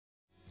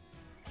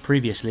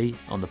Previously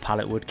on the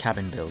Pallet Wood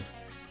cabin build,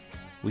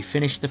 we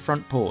finished the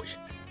front porch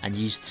and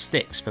used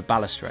sticks for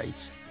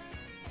balustrades.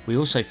 We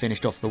also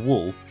finished off the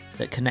wall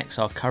that connects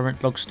our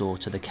current log store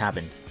to the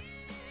cabin.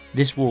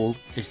 This wall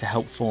is to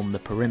help form the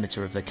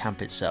perimeter of the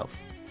camp itself.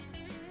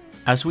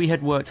 As we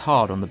had worked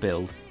hard on the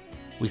build,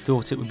 we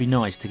thought it would be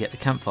nice to get the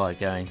campfire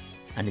going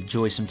and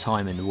enjoy some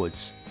time in the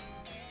woods.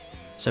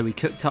 So we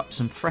cooked up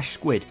some fresh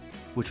squid,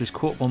 which was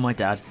caught by my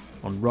dad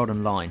on rod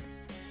and line.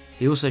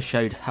 He also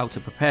showed how to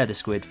prepare the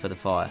squid for the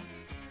fire.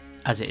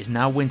 As it is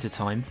now winter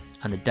time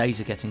and the days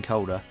are getting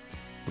colder,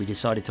 we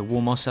decided to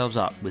warm ourselves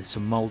up with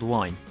some mulled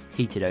wine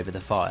heated over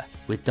the fire.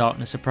 With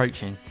darkness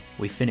approaching,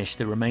 we finished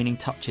the remaining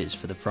touches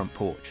for the front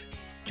porch.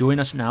 Join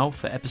us now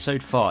for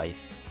episode 5,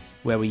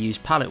 where we use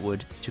pallet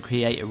wood to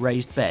create a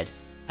raised bed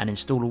and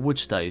install a wood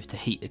stove to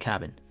heat the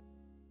cabin.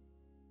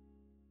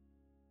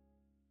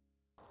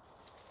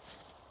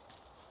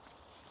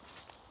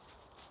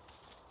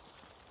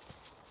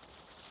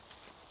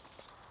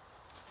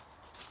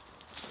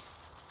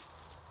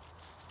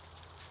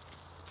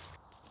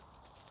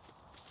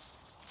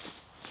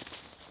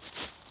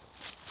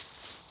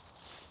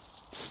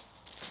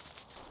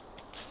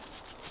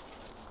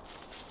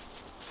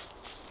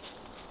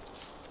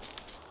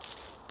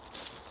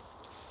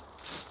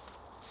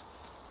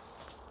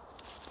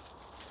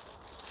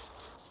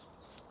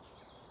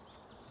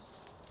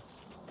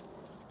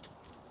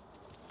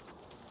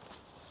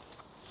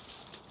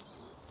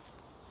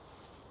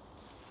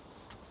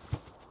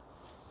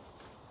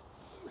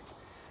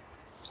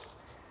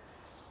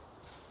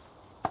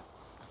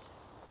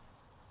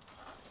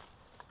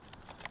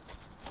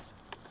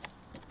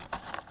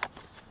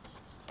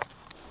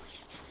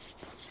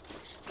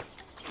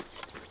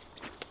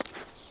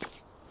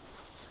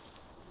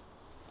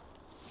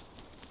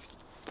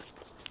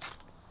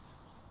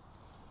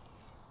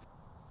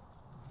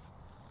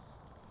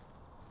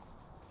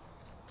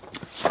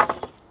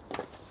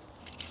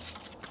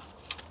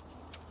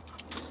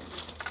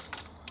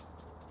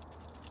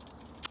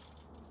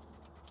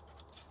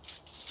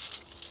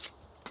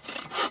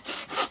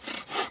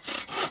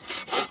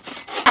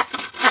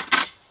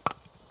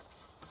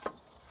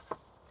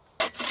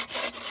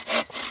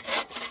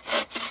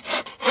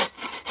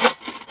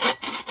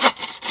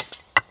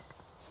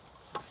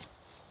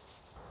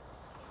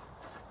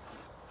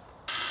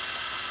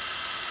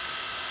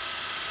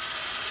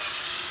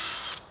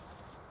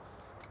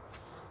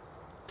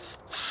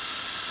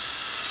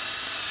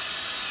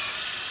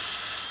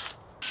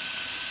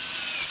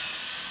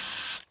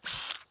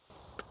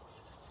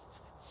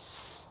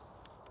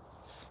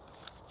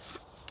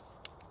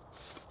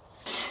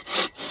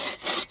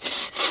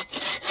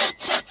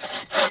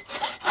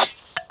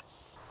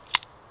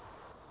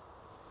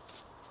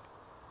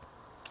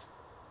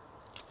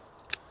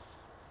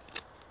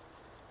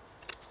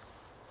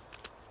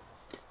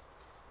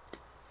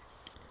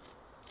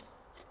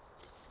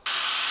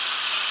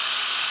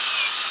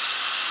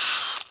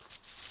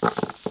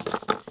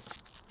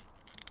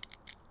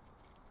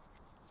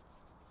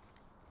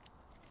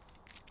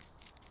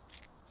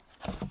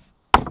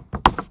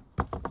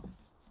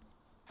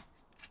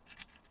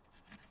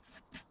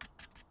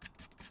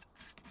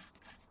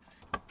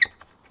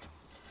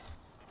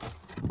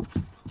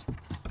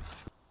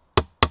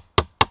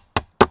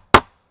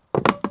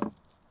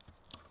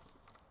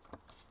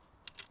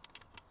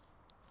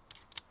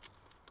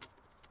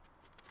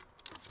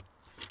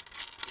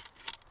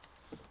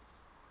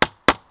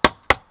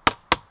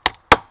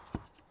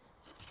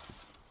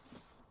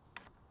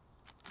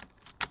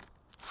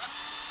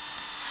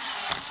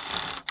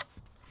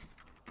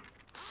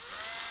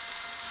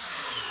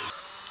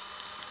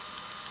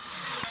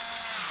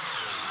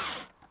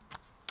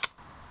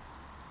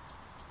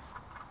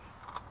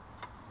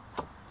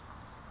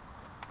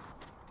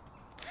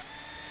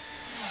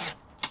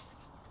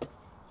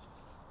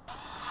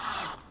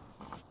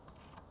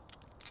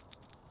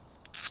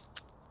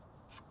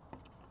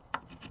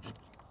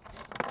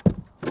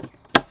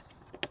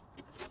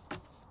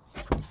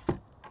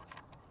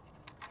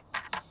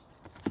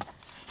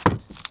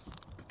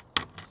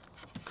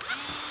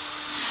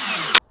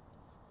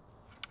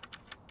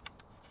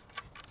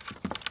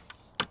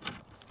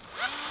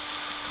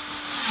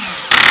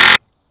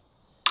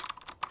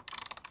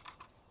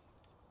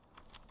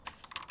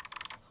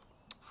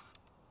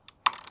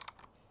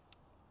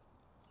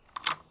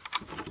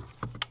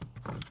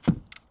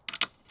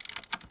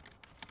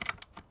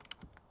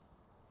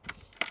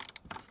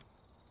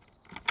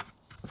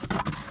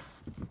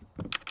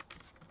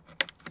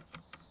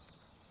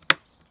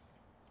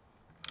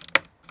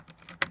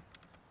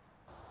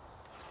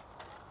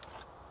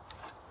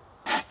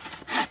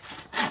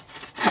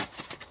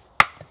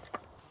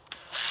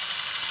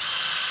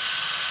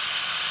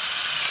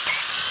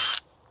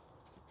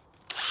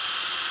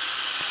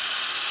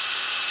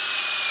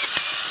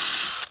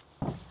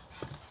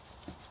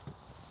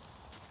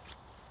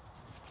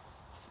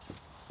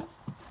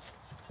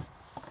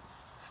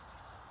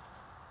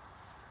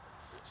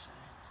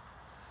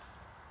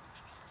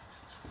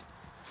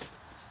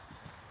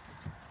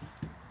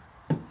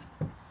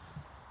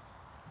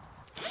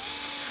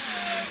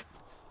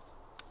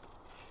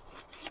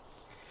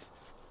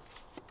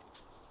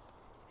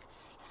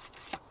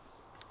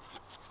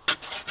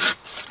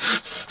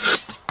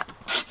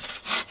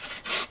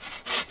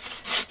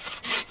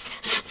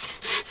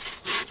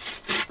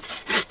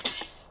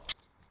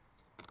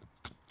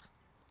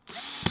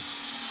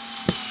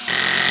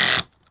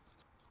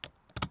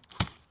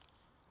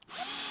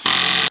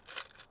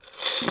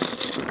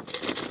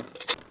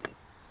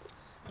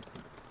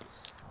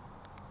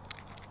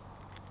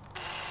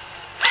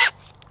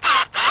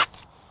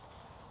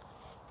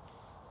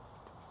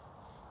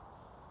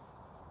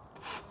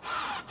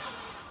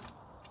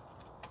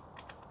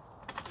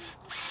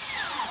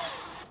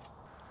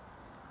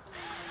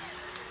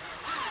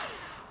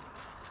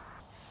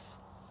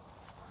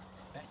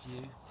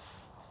 you.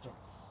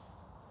 Stop.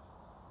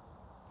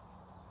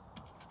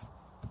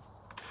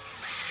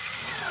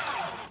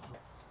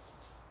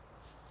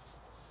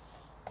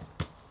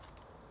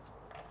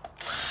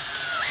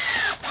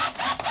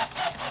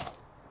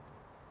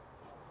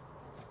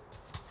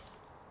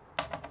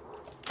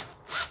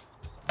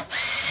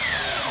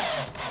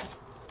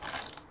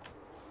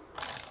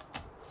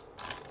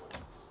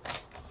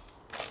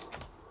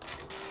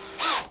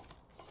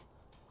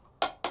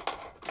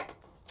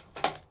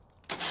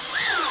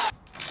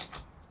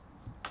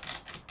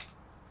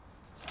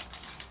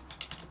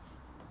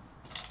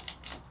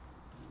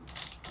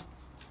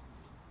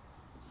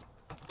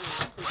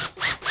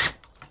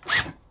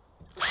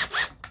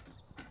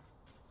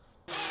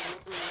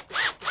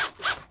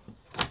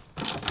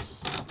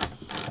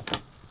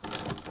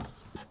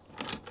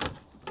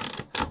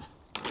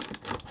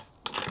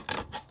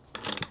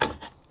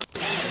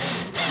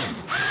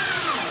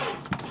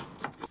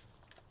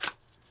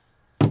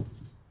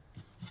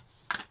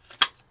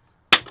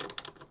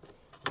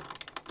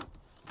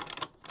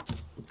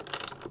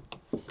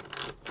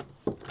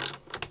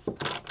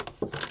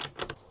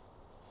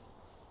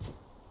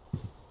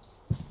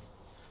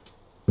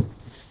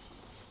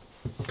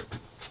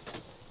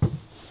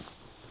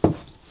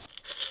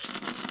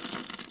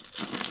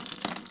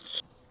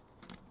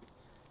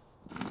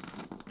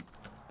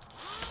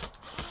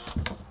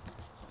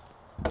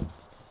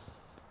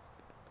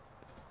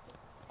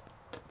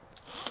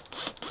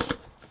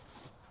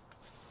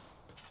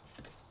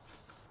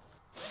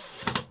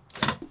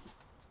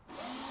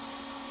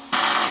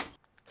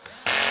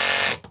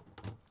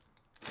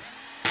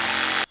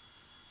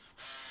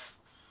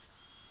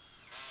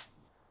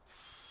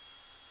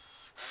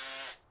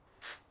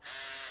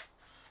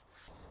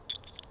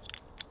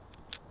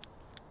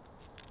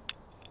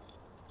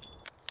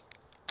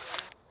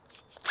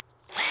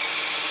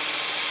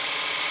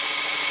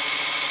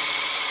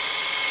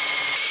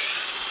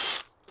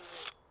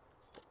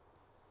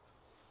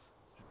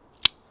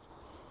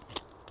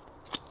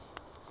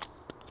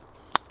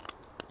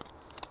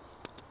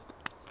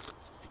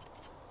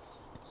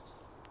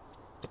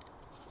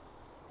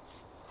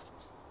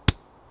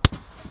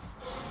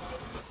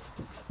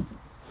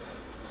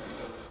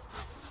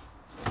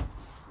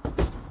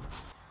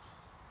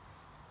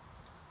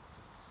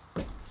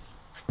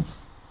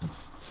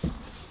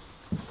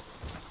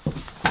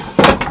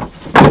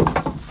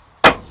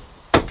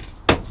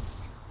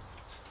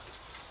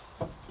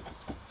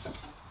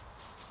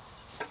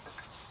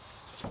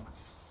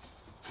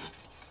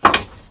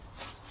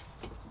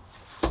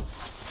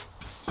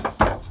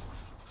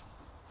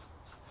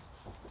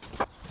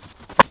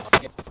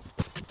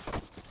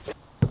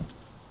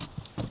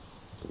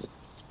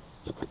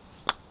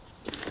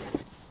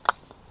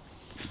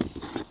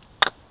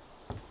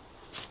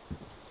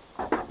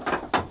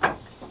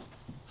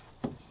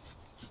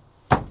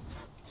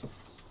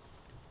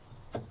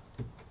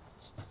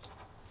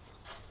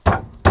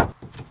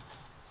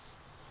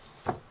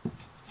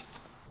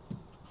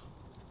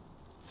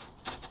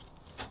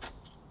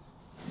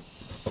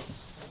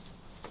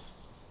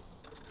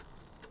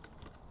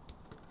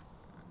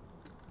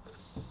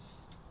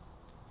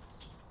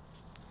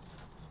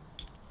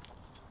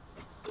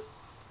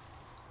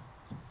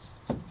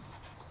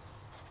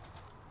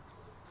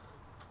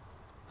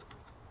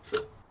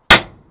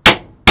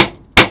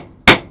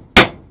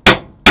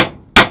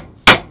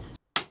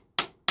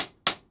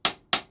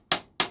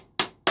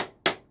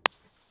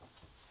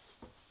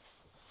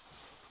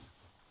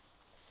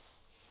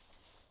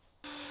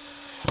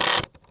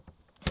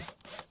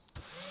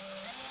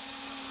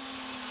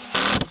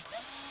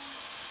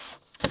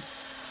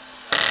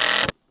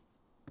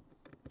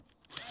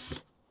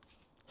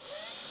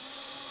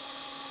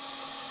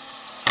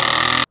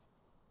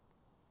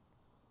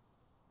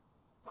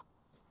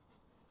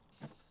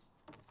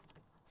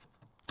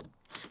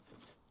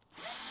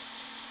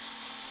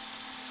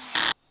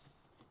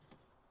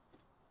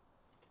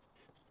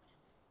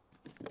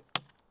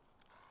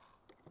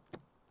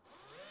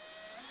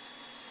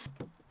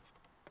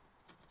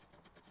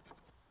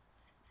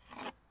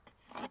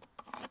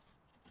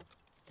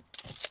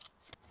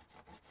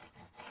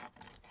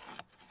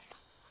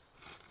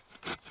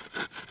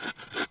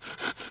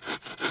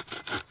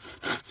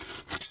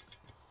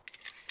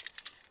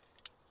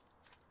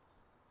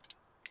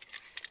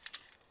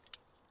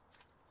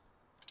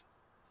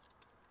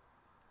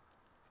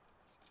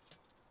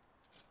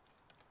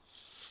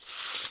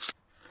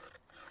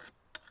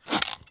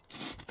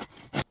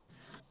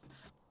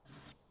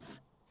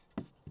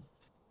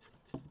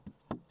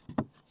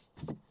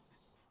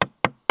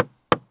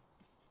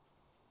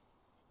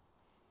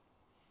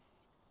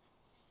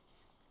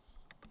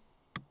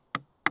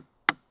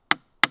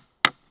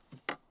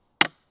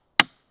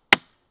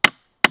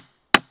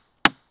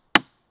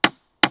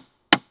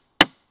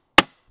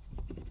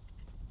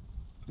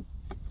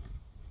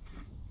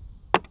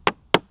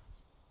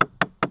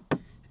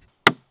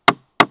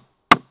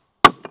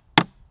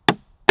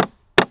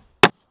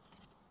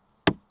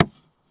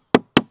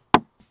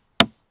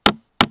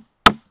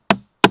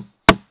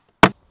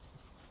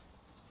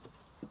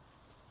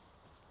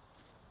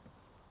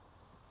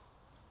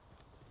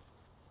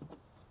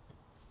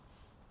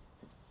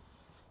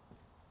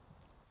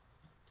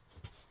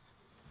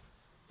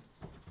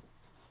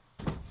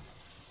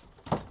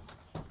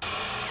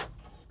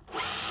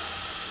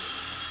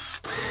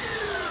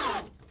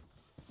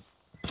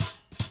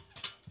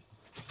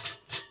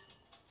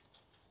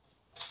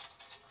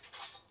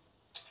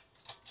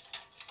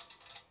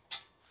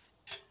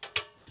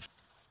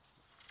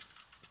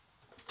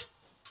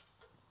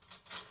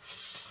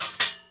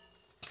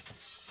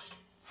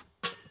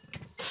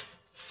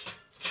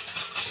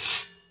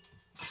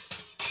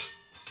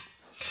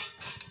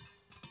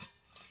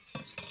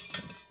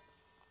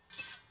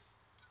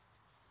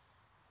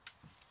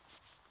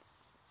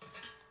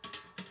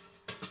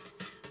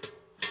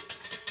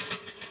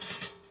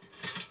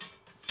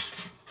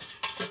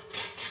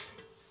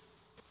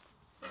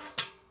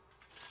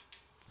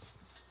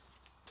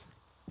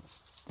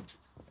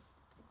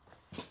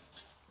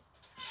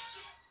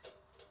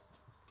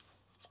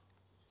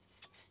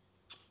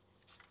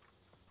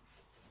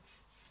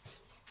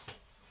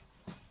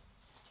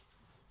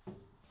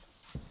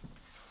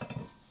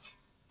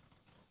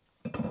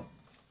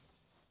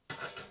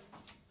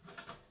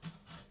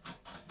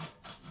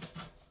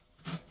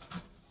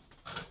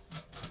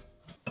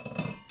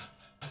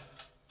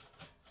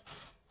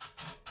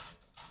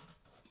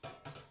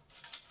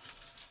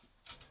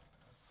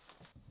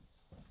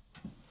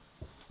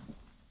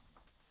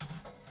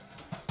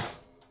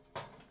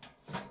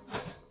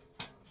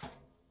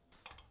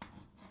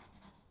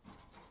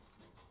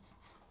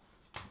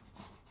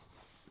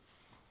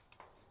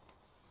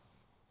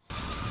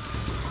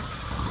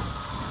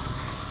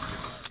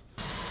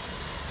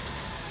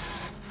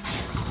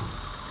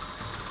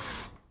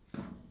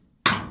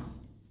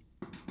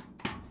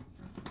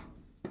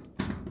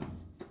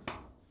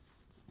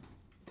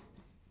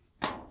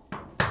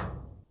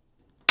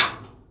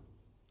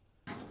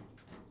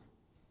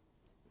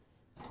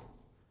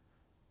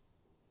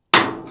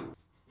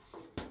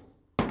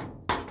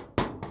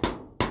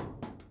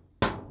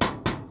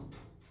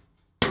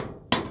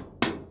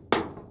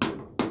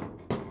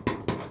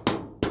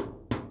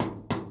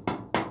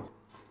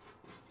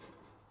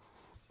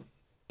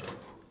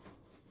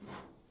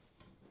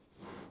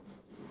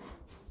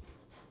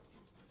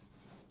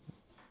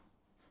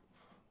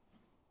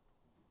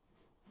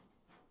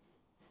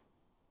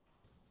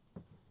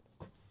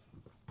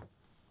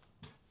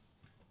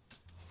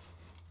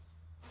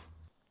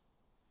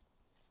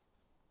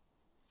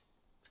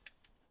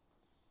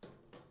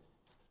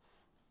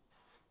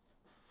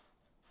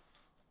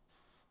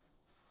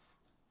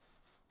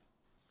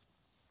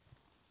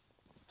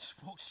 Just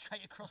walk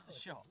straight across the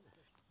shop.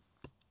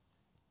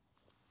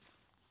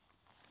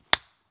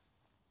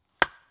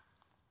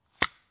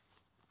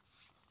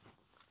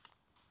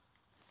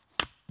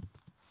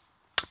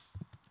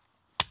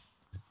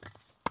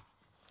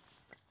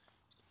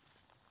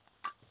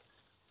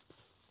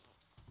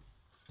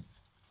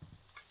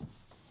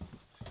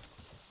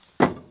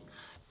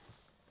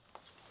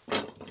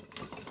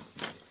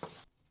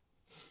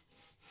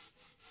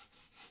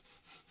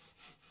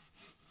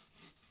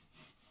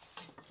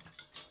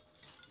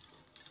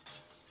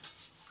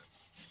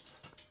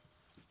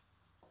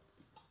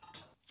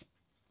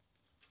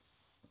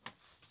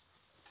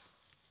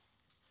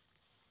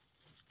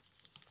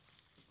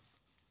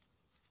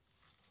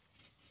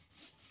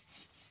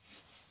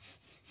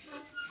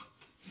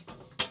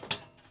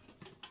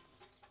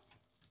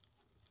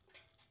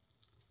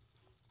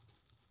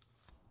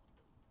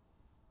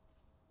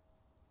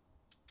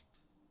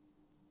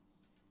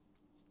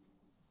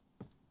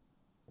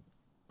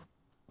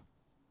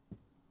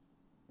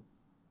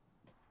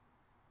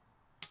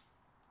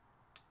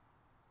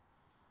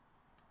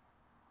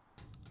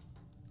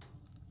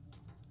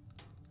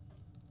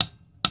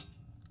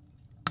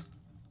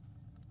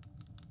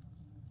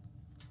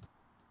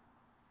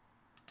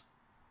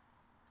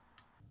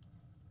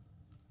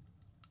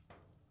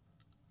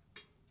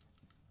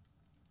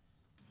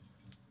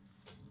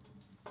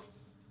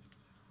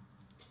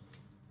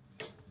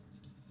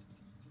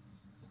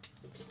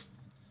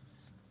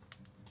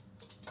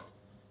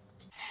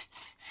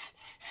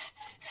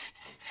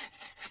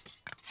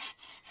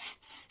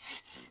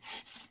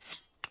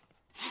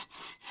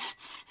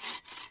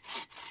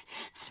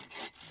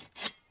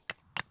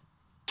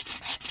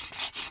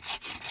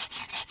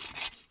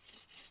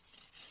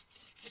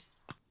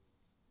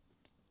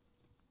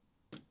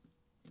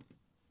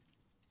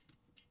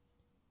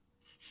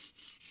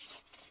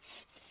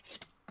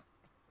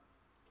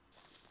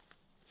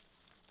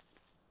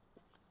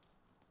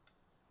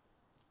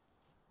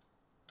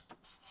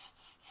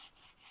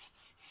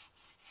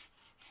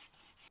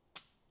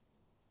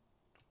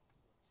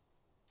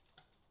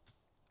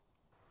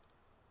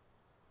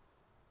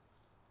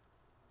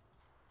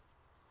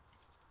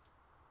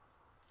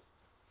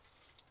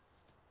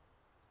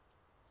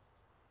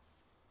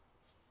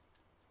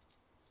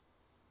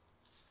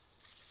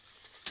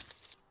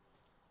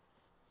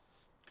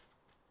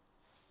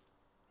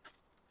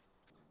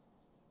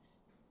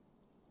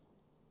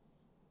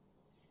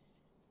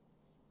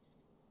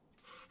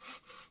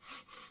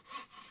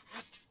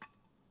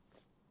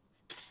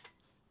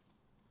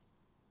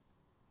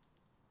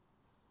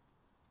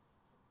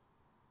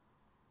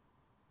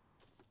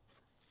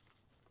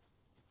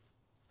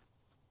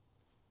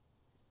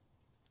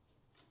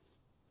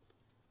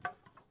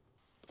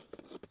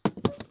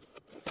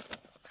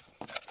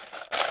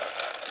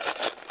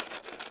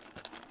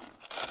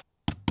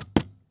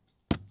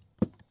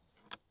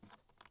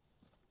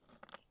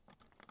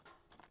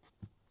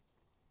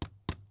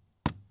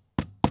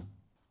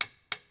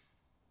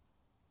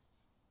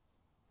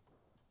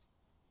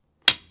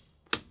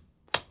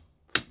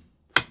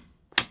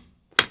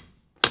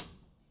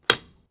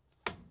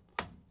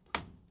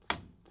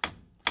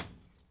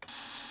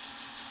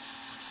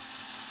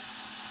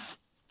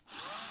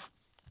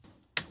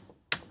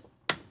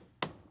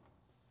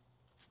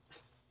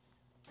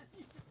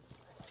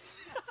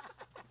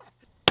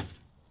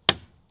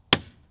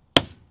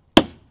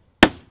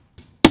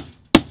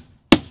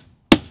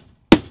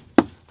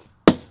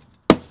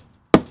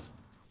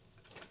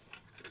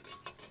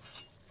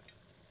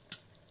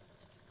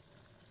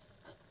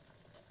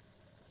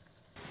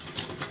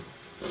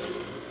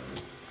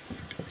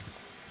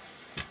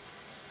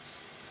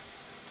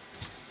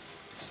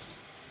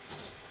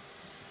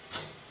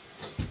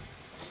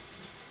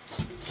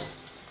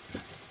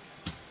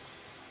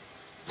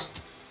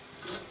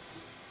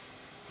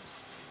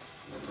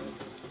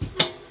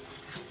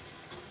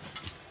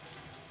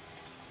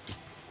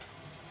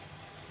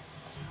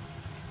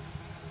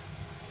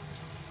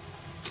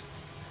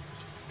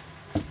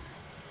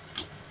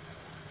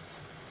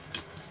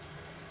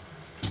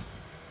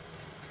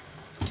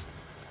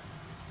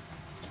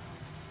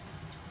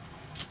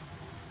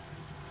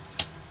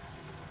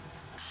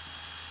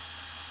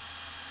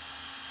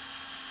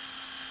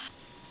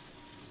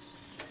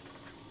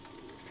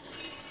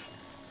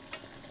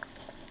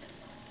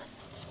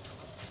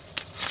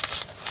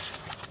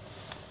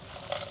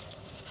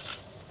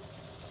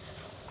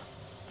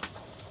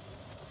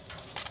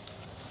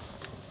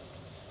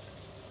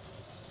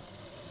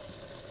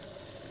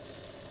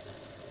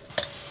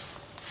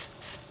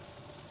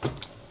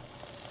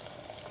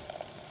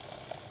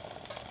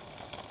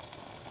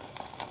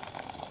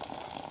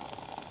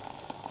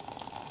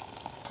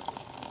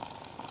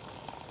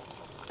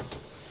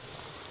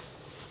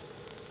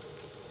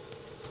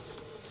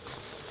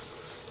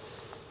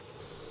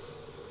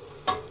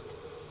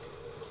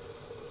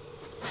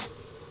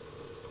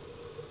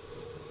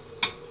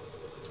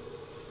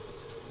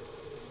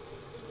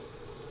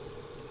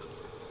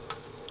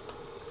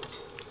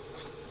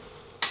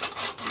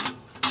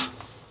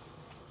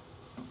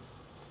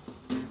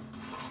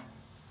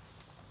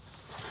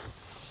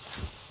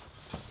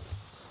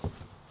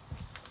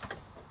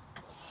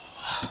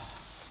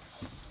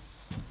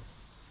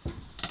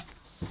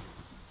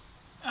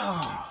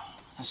 Oh,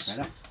 that's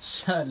better.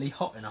 Certainly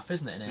hot enough,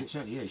 isn't it, in here? It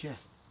certainly is, yeah.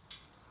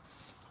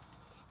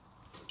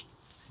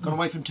 Gone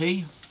away from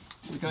tea.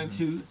 We're going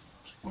to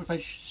what,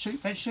 veg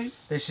soup?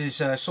 This is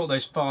sort of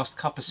those fast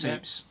cuppa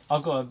soups. Yeah.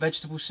 I've got a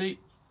vegetable soup.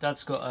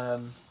 Dad's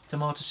got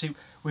tomato soup.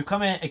 We've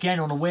come here again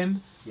on a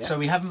whim, so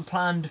we haven't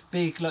planned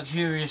big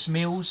luxurious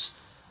meals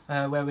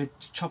where we're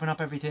chopping up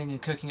everything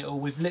and cooking it all.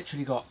 We've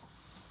literally got,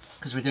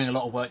 because we're doing a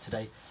lot of work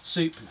today,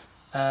 soup.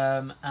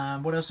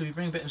 And what else do we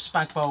bring? A bit of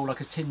spag bowl,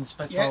 like a tin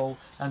spag bowl,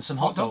 and some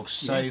hot dogs.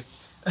 So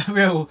a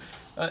real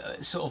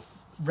sort of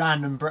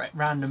random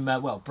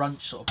well,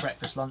 brunch, sort of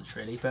breakfast, lunch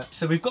really. But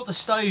so we've got the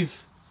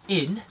stove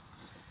in.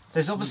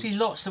 There's obviously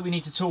lots that we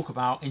need to talk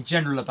about in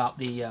general about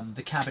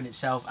the cabin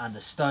itself and the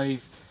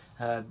stove,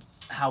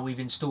 how we've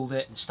installed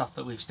it and stuff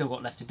that we've still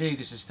got left to do,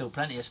 because there's still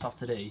plenty of stuff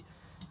to do.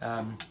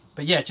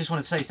 But yeah, just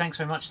wanted to say thanks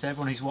very much to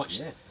everyone who's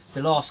watched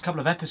the last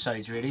couple of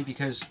episodes really,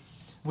 because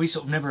we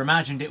sort of never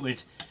imagined it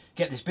would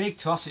get this big.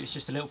 To us it was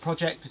just a little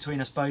project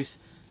between us both,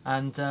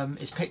 and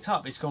it's picked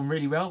up. It's gone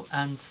really well,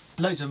 and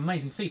loads of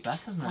amazing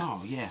feedback, hasn't it?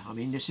 Oh yeah, I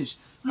mean, this is,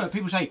 look,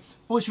 people say,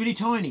 oh, it's really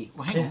tiny.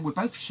 Well, hang on, we're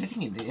both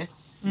sitting in there.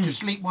 You can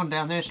sleep one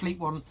down there, sleep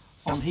one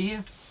on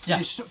here.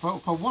 Yeah.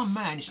 For one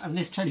man, and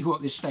let's tell you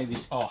what this stove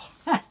is. Oh,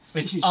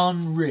 it's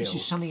unreal. This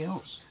is something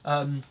else.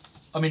 I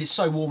mean, it's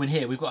so warm in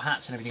here. We've got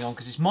hats and everything on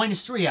because it's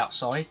 -3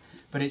 outside,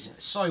 but it's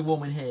so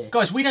warm in here.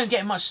 Guys, we don't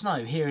get much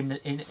snow here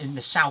in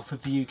the south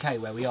of the UK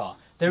where we are.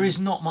 There is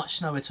not much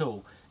snow at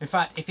all. In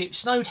fact, if it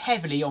snowed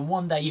heavily on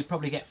one day, you'd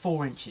probably get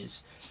 4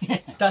 inches.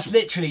 That's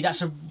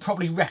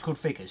probably record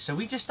figures. So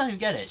we just don't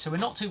get it. So we're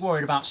not too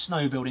worried about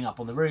snow building up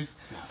on the roof.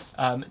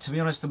 No. To be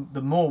honest,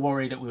 the more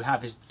worry that we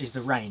have is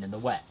the rain and the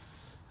wet.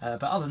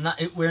 But other than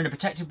that, we're in a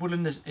protected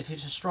woodland. If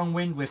it's a strong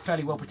wind, we're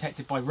fairly well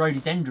protected by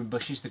rhododendron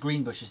bushes, the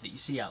green bushes that you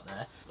see out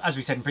there. As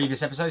we said in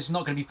previous episodes, it's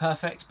not going to be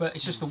perfect, but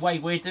it's just the way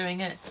we're doing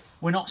it.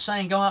 We're not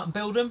saying go out and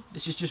build them.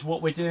 This is just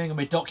what we're doing, and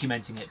we're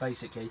documenting it,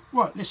 basically.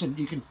 Right, listen,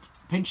 you can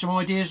pinch some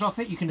ideas off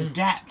it, you can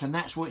adapt, and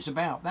that's what it's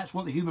about. That's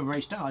what the human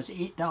race does.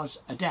 It does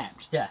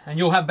adapt. Yeah, and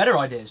you'll have better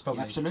ideas,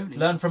 probably. Absolutely.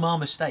 Learn from our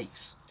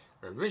mistakes.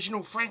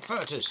 Original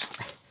Frankfurters.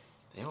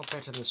 They are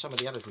better than some of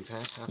the others we've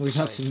had. We've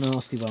had some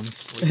nasty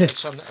ones. We've had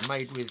some that are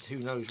made with who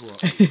knows what.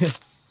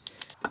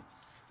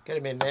 Get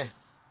them in there.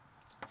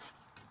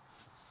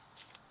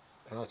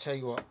 And I'll tell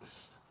you what,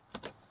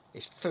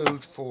 it's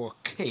food for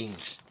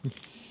kings.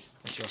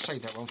 Actually, I'll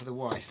save that one for the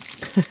wife.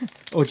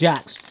 Or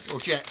Jax. Or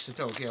Jax, the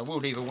dog, yeah. We'll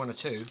leave her 1 or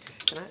 2.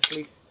 Can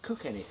actually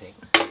cook anything.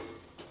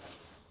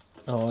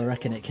 Oh, I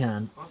reckon it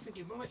can. I think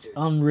it might do.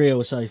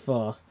 Unreal so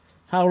far.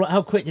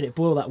 How quick did it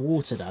boil that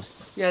water, Dad?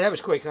 Yeah, that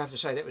was quick, I have to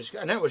say. That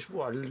was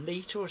what, a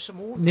litre or some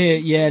more?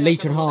 Yeah,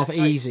 litre and a half,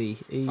 easy.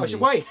 I said,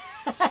 wait,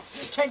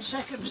 10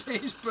 seconds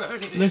it's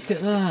burning. Look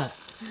at that.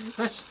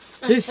 That's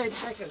 10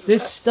 seconds.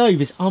 This stove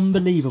is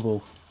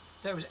unbelievable.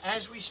 That was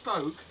as we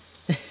spoke.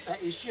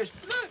 That is just,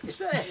 look, it's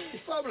there,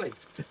 it's bubbling.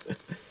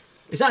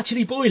 It's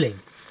actually boiling.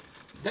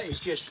 That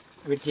is just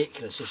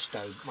ridiculous. This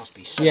stove must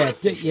be so yeah.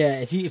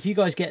 If you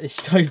guys get this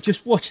stove,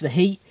 just watch the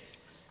heat.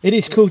 It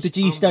is called the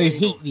G-Stove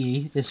Heat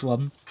View, this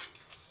one.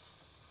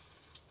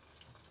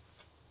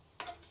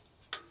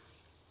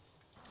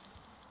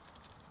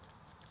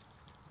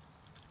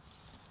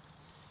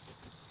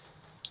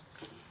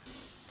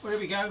 Well, there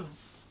we go.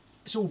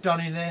 It's all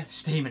done in there.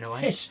 Steaming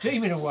away. It's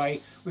steaming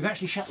away. We've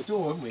actually shut the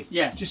door, haven't we?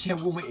 Yeah. Just see how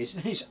warm it is.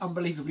 It's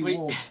unbelievably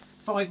warm.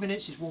 5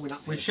 minutes is warming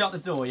up. We've shut the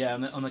door, yeah,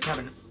 on the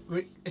cabin.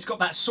 It's got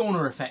that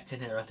sauna effect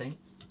in here, I think.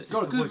 It's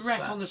got a good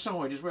rack on the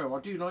side as well. I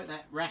do like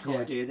that rack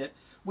idea, that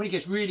when it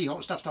gets really hot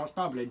and stuff starts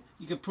bubbling,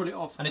 you can pull it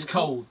off. And it's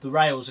cold. The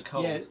rails are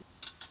cold. Yeah.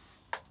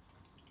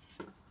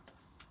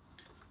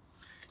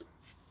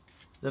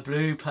 The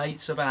blue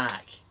plates are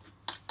back.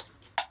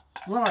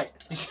 Right.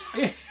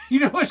 You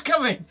know what's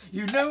coming.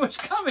 You know what's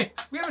coming.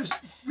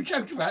 We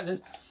joked about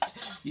this.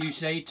 You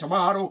say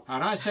tomato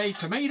and I say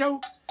tomato.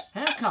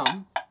 How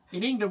come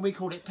in England we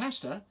call it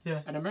pasta,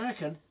 and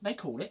American they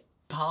call it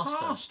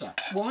pasta?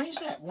 Why is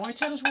that? Why?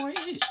 Tell us why it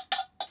is.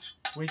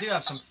 We do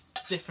have some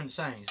different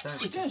sayings, don't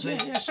we? It does,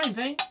 yeah, same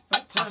thing.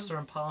 But pasta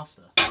and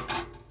pasta.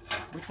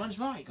 Which one's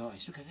right,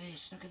 guys? Look at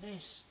this, look at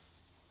this.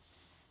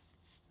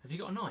 Have you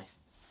got a knife?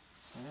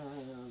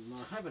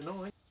 I have a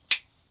knife.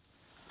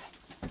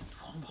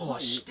 Oh,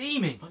 it's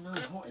steaming. I know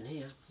it's hot in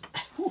here.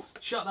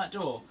 Shut that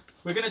door.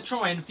 We're going to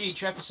try in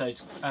future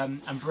episodes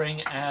and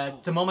bring a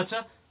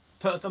thermometer.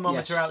 Put a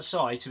thermometer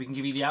outside so we can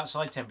give you the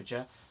outside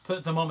temperature. Put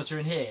a thermometer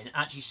in here, and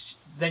actually,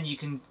 then you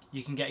can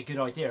get a good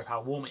idea of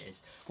how warm it is.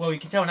 Well, you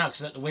can tell now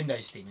because the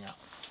window's steaming out.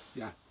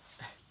 Yeah.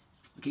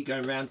 We keep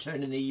going around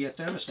turning the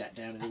thermostat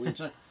down in the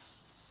winter.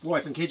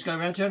 Wife and kids go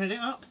around turning it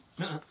up.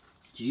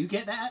 Do you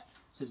get that?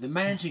 That the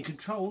man's in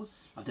control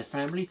of the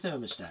family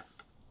thermostat.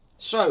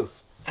 So,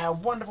 our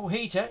wonderful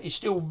heater is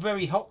still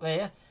very hot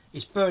there.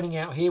 It's burning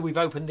out here. We've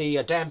opened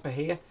the damper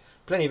here.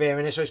 Plenty of air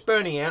in there, so it's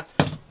burning out.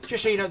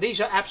 Just so you know, these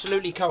are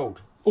absolutely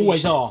cold.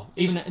 Always are.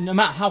 Even no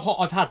matter how hot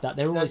I've had that,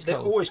 they're always cold.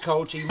 They're always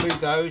cold, so you move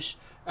those.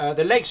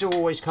 The legs are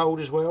always cold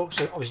as well,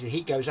 so obviously the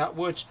heat goes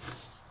upwards.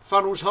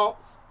 Funnel's hot.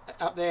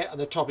 up there, and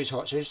the top is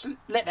hot. So just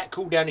let that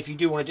cool down if you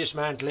do want to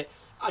dismantle it.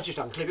 I just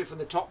unclip it from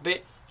the top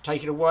bit,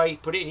 take it away,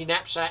 put it in your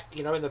knapsack,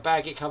 you know, in the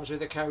bag it comes with,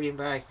 the carrying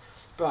bag.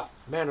 But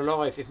man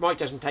alive, if Mike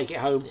doesn't take it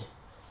home,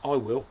 I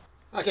will.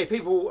 Okay,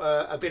 people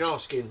have been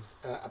asking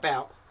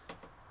about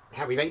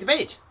how we make the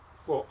bed.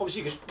 Well,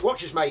 obviously because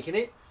Watcher's making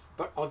it,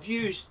 but I've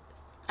used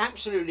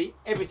absolutely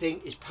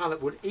everything is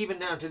pallet wood, even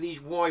down to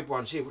these wide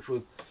ones here, which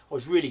I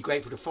was really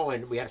grateful to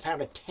find. We had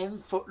found a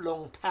 10-foot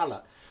long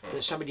pallet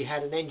that somebody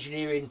had an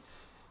engineering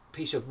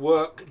piece of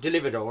work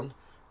delivered on,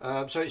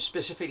 so it's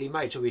specifically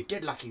made, so we're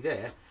dead lucky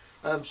there.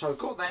 So I've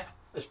got that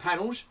as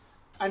panels,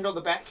 and on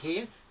the back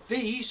here,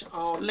 these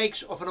are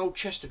legs off an old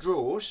chest of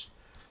drawers,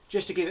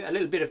 just to give it a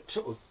little bit of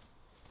sort of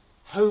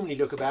homely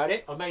look about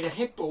it. I made a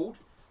headboard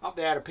up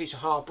there out of a piece of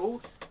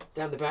hardboard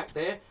down the back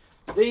there.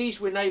 These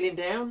we're nailing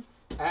down.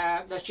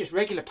 That's just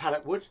regular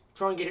pallet wood.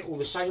 Try and get it all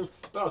the same,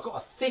 but I've got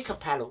a thicker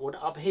pallet wood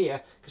up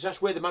here because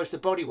that's where the most of the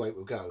body weight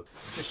will go.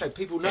 Just so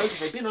people know, because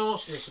they've been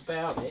asking us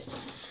about it.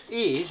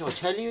 I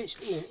tell you, it's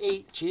in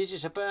inches.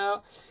 It's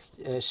about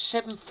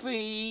 7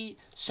 feet,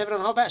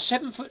 7.5, about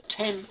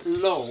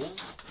 7'10" long,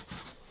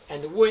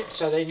 and the width,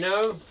 so they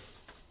know,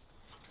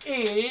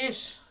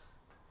 is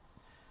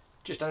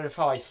just under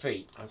 5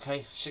 feet.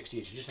 Okay, 60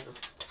 inches, just a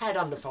tad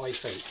under 5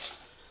 feet.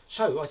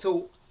 So I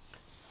thought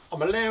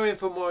I'm allowing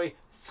for my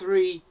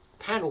 3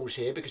 panels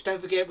here, because don't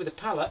forget with the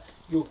pallet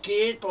you're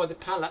geared by the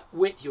pallet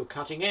width you're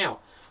cutting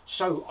out.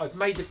 So I've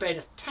made the bed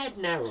a tad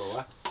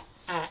narrower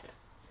at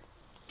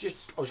just,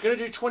 I was going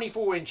to do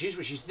 24 inches,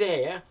 which is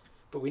there,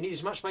 but we need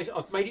as much space.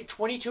 I've made it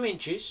 22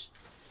 inches,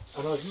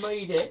 and I've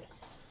made it,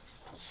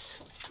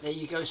 there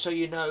you go, so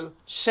you know,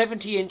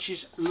 70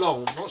 inches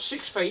long, not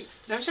 6 feet.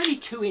 Now it's only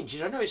 2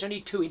 inches. I know it's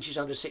only 2 inches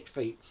under 6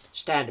 feet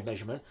standard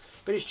measurement,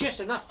 but it's just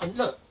enough. And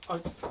look,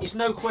 it's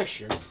no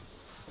question,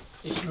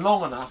 it's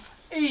long enough.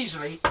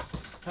 Easily,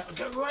 that'll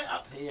go right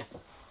up here.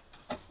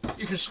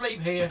 You can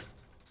sleep here,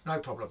 no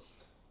problem.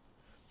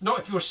 Not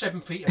if you're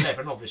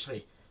 7'11",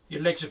 obviously.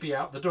 Your legs would be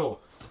out the door.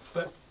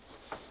 But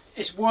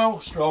it's well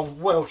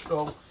strong, well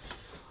strong.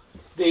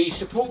 The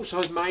supports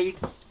I've made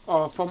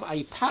are from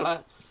a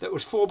pallet that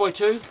was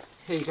 4x2.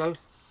 Here you go.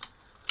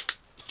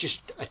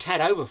 Just a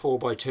tad over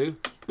 4x2.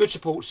 Good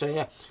supports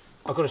there.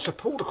 I've got a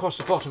support across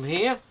the bottom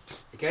here.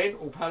 Again,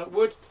 all pallet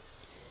wood.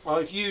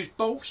 I've used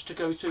bolts to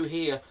go through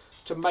here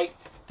to make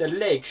the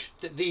ledge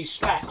that these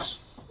slats,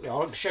 you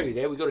know, I can show you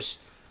there, we've got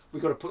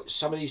to put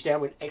some of these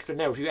down with extra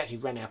nails. We actually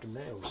ran out of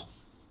nails.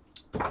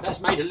 That's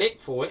made a lip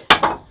for it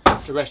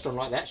to rest on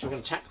like that, so we're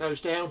going to tack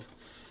those down.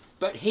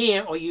 But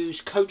here I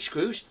used coach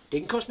screws.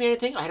 Didn't cost me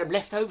anything. I had them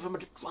left over from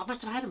I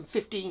must have had them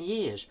 15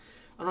 years,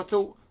 and I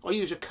thought I'll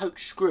use a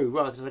coach screw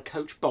rather than a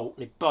coach bolt,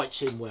 and it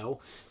bites in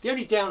well. The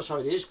only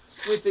downside is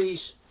with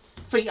these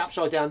feet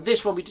upside down,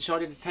 this one we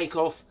decided to take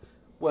off,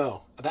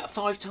 well, about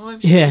 5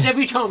 times. Yeah. Because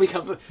every time we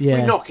come for,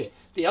 yeah, we knock it.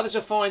 The others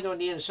are fine on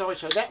the inside,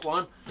 so that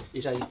one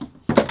is a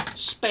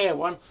spare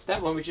one.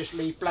 That one we just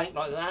leave blank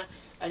like that.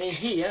 And in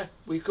here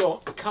we've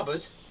got a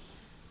cupboard,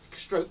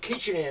 stroke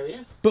kitchen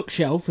area.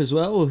 Bookshelf as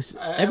well,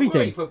 everything.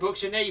 Well, you put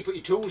books in there, you put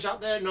your tools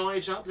up there,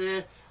 knives up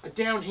there. And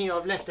down here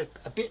I've left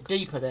a bit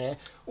deeper there.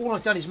 All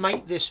I've done is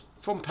make this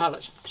from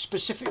pallets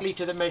specifically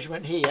to the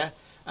measurement here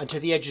and to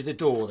the edge of the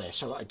door there,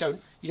 so that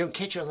you don't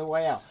catch it on the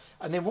way out.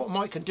 And then what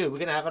Mike can do, we're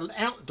going to have an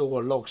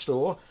outdoor log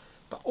store,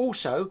 but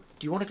also,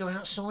 do you want to go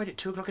outside at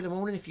 2 o'clock in the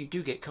morning if you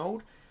do get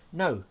cold?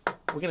 No,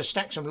 we're going to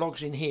stack some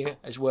logs in here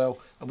as well,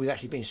 and we've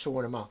actually been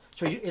sawing them up.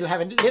 So he'll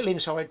have a little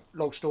inside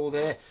log store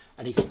there,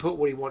 and he can put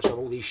what he wants on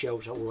all these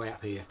shelves all the way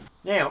up here.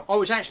 Now, I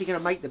was actually going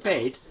to make the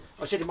bed.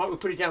 I said to Mike, we'll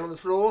put it down on the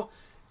floor,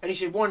 and he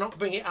said, why not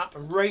bring it up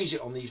and raise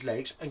it on these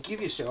legs and give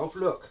yourself,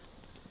 look,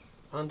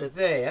 under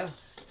there,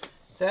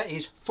 that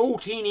is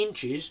 14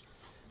 inches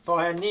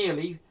by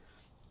nearly,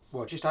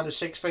 well, just under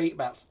 6 feet,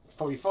 about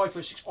probably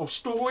 5'6" of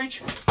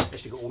storage.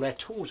 They've got all their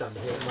tools under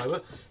here at the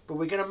moment, but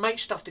we're going to make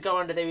stuff to go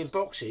under there in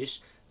boxes,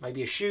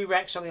 maybe a shoe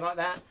rack, something like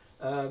that,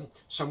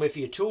 somewhere for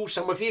your tools,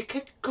 somewhere for your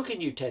cooking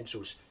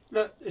utensils.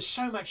 Look, there's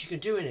so much you can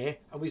do in here,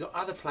 and we've got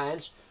other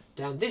plans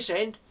down this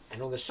end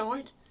and on the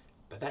side,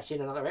 but that's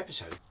in another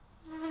episode.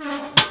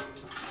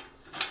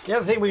 The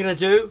other thing we're going to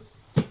do,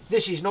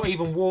 this is not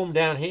even warm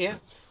down here.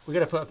 We're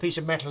going to put a piece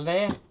of metal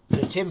there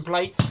and a tin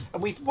plate,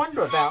 and we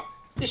wonder about,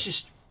 this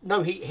is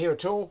no heat here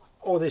at all,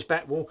 or this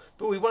back wall,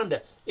 but we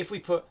wonder if we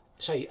put,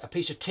 say, a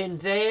piece of tin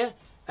there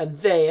and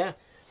there,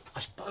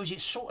 I suppose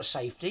it's sort of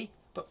safety,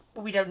 but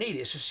we don't need it.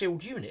 It's a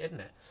sealed unit, isn't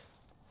it?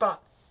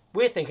 But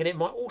we're thinking it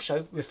might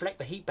also reflect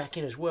the heat back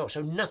in as well,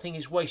 so nothing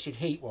is wasted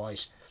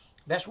heat-wise.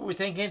 That's what we're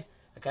thinking.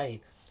 Again,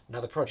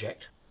 another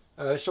project.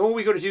 So all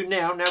we've got to do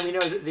now we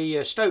know that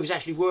the stove is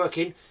actually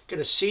working,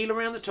 going to seal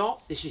around the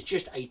top. This is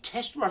just a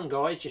test run,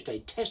 guys, just a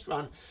test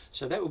run.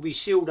 So that will be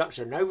sealed up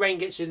so no rain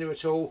gets in there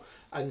at all.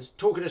 And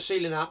talking of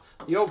sealing up,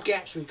 the odd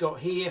gaps we've got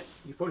here,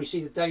 you probably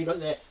see the daylight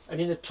there, and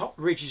in the top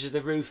ridges of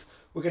the roof,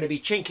 we're going to be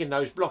chinking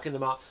those, blocking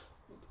them up.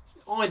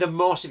 Either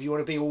moss if you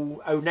want to be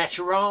all au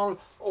natural,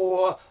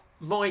 or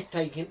my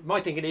thinking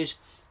is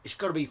it's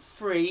got to be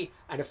free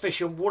and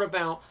efficient. What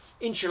about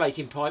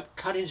insulating pipe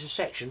cut into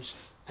sections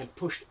and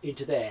pushed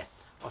into there.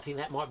 I think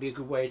that might be a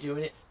good way of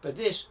doing it. But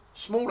this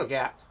smaller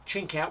gap,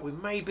 chink out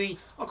with maybe,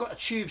 I've got a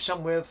tube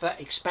somewhere of that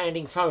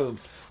expanding foam.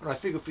 And I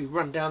figure if we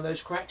run down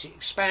those cracks, it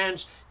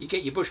expands, you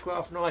get your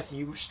bushcraft knife and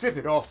you strip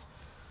it off,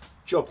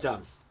 job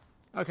done.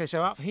 Okay,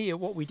 so up here,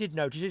 what we did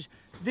notice is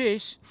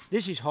this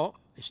is hot.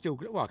 It's still,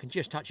 well, I can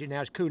just touch it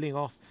now, it's cooling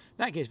off.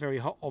 That gets very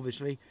hot,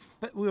 obviously.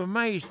 But we're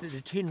amazed that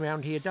the tin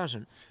round here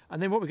doesn't.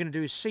 And then what we're going to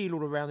do is seal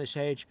all around this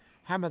edge,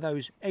 hammer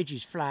those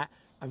edges flat,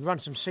 and run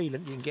some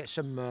sealant. You can get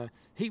some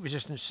heat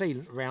resistant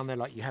sealant around there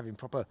like you have in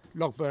proper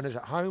log burners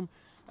at home,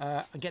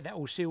 and get that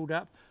all sealed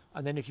up.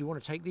 And then if you want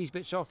to take these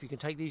bits off, you can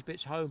take these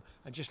bits home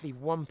and just leave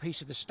one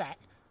piece of the stack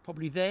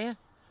probably there,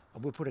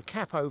 and we'll put a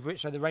cap over it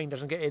so the rain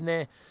doesn't get in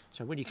there.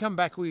 So when you come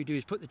back, all you do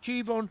is put the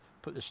tube on,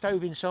 put the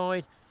stove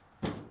inside.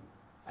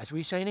 As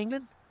we say in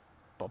England,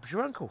 Bob's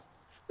your uncle.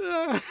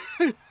 The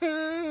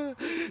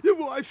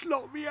wife's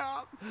locked me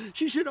up.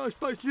 She said I was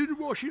supposed to do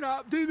the washing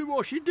up, do the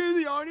washing, do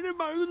the ironing and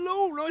mow the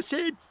lawn. I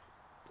said,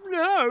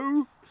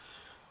 no.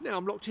 Now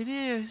I'm locked in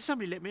here.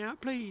 Somebody let me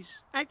out, please.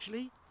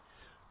 Actually,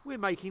 we're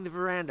making the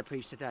veranda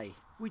piece today.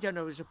 We don't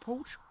know if it's a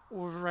porch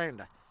or a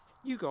veranda.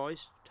 You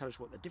guys tell us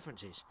what the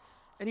difference is.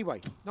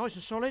 Anyway, nice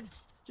and solid.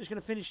 Just going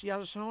to finish the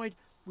other side.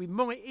 We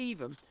might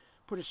even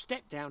put a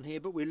step down here,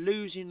 but we're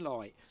losing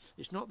light.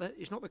 It's not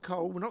the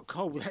coal. We're not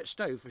cold with that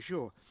stove for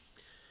sure.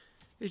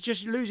 It's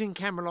just losing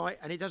camera light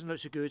and it doesn't look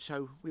so good,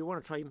 so we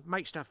want to try and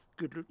make stuff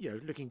good, you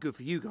know, looking good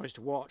for you guys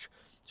to watch.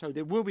 So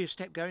there will be a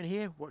step going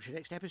here. Watch the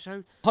next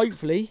episode.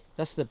 Hopefully,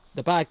 that's the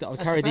bag that I'll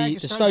carry the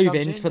stove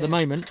in for the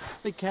moment.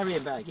 Big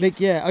carrying bag. Big,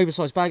 yeah,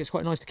 oversized bag. It's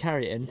quite nice to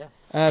carry it in.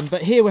 Yeah.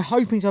 But here we're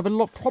hoping to have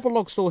a proper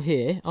log store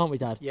here, aren't we,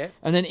 Dad? Yeah.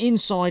 And then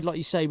inside, like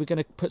you say, we're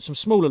going to put some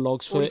smaller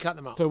logs for cut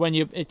them up. For when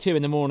you're at 2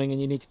 in the morning and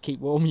you need to keep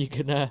warm, you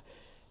can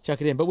chuck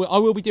it in. But I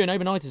will be doing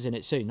overnighters in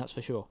it soon, that's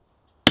for sure.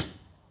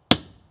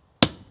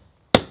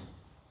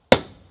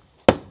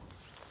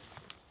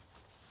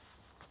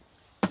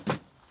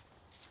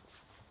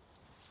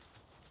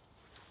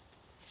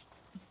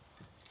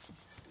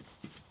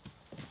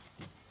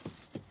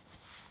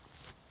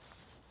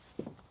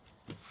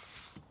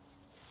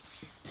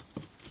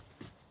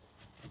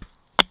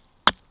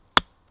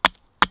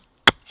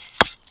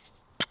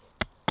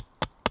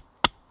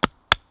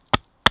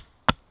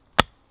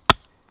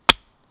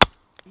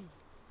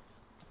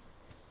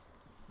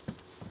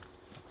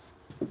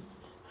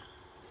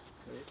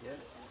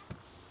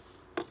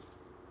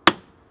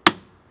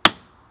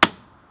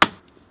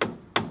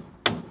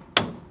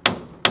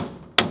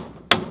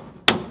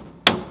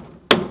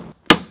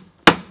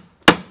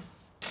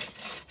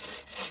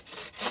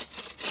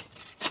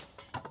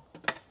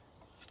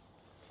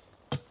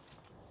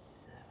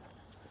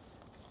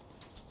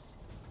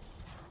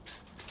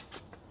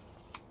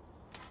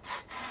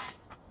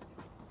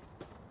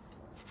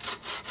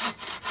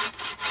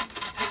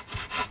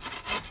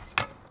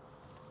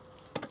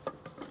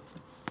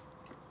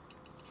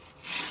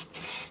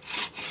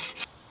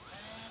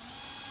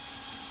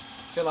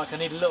 I feel like I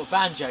need a little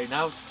banjo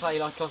now to play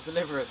like on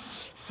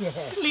Deliverance. Yeah.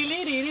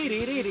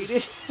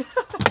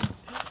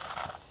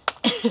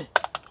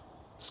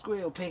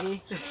 Squeal,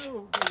 piggy.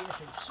 Oh,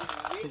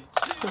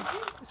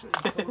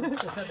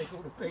 they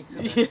call the pigs.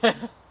 Yeah.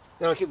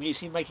 They're like when you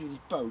see him making his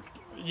boat.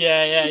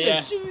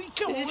 Yeah.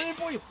 Come on, there,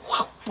 boy.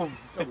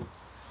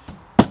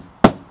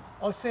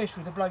 I fished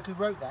with the bloke who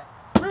wrote that.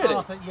 Really?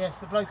 Arthur, yes,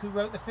 the bloke who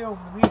wrote the film,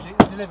 the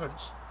music of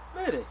Deliverance.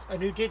 Really?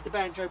 And who did the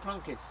banjo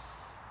plunking.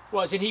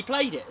 What, as in he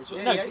played it as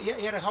well? Yeah, No.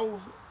 he had a whole,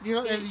 you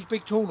know, these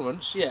big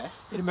tournaments. Yeah.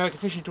 In American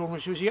fishing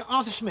tournaments, was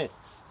Arthur Smith,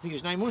 I think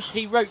his name was.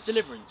 He wrote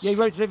Deliverance? Yeah, he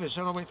wrote Deliverance,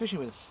 and I went fishing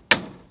with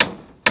him.